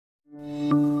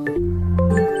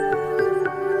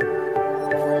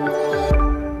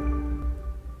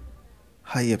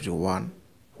Hi everyone,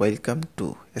 welcome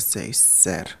to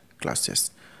share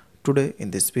classes. Today in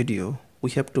this video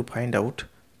we have to find out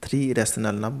three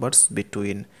rational numbers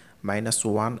between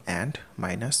 -1 and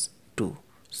 -2.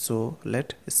 So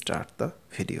let's start the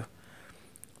video.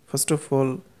 First of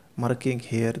all, marking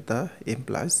here the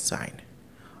implies sign.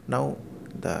 Now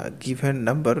the given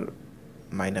number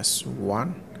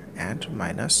 -1 and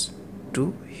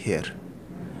 -2 here.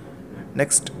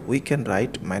 Next we can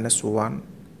write -1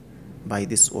 by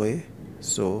this way,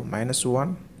 so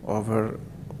 -1 over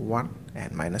 1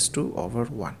 and -2 over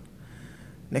 1.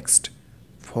 Next,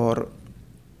 for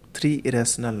three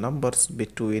irrational numbers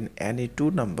between any two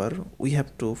number, we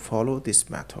have to follow this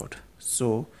method.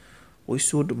 So we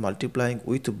should multiplying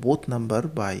with both number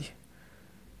by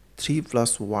 3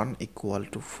 plus 1 equal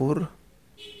to 4.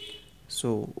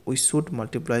 So we should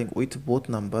multiplying with both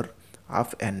number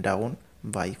up and down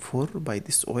by 4 by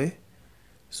this way.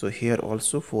 So here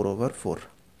also 4 over 4.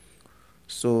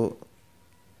 So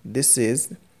this is,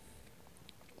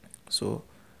 so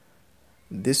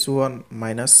this one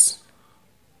minus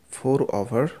 4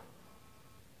 over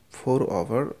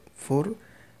 4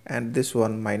 and this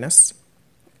one minus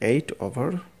 8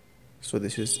 over, so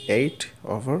this is 8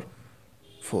 over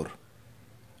 4.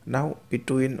 Now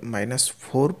between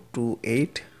 -4 to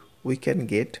 8 we can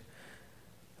get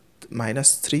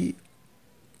 -3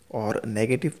 or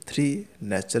 -3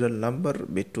 natural number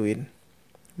between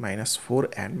 -4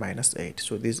 and -8.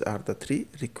 So these are the three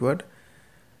required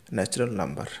natural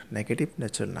number, negative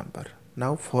natural number.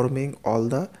 Now forming all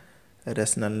the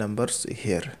rational numbers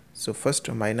here. So first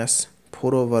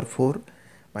 -4 over 4,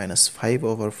 -5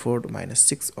 over 4,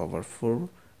 -6 over 4,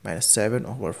 -7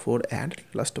 over 4 and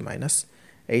last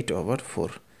 -8 over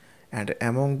 4. And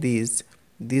among these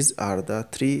are the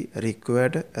three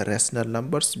required rational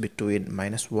numbers between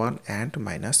 -1 and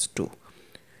 -2.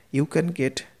 You can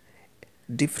get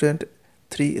different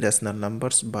three rational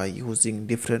numbers by using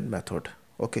different method.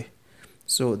 Okay,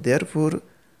 so therefore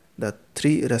the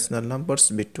three rational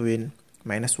numbers between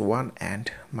 -1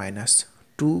 and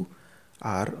 -2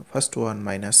 are first one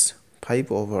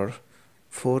 -5 over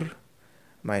 4,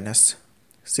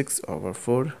 -6 over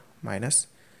 4,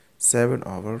 -7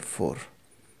 over 4.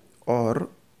 Or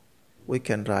we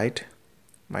can write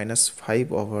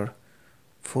 -5 over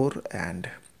 4 and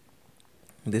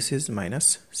this is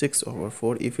 -6 over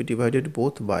 4. If we divided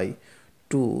both by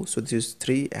 2, so this is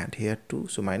 3 and here 2,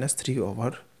 so -3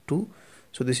 over 2,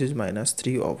 so this is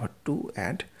 -3 over 2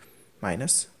 and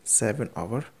 -7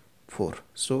 over 4.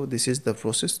 So this is the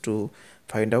process to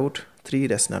find out three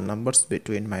rational numbers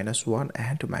between -1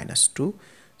 and -2.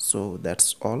 So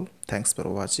that's all. Thanks for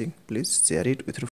watching. Please share it with your